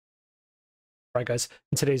Alright guys,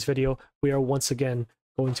 in today's video, we are once again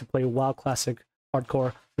going to play WoW Classic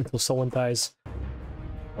Hardcore until someone dies.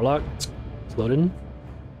 Warlock, it's loaded.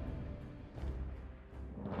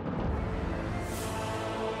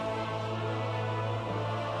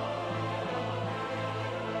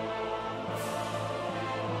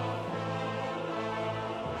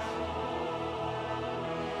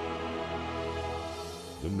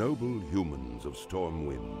 The noble humans of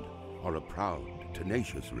Stormwind are a proud,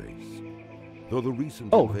 tenacious race. Though the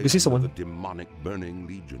recent you see invasion someone. of the demonic Burning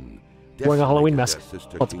Legion wearing a Halloween decimated mask. their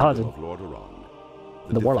sister Oh, it's a paladin. kingdom of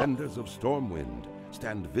Lordaeron, The warlock. defenders of Stormwind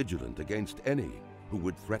stand vigilant against any who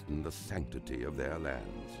would threaten the sanctity of their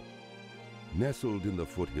lands. Nestled in the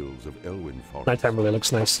foothills of Elwyn Forest, Nighttime really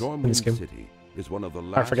looks nice in this Stormwind game. City is one of the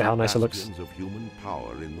last forget how nice it looks. bastions of human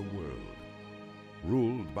power in the world.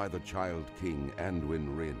 Ruled by the Child King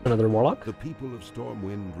Anduin Wrynn, Another warlock. the people of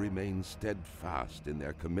Stormwind remain steadfast in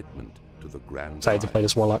their commitment to the Grand Decided to play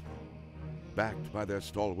this warlock. Backed by their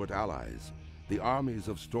stalwart allies, the armies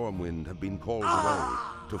of Stormwind have been called away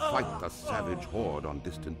to fight the savage horde on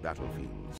distant battlefields.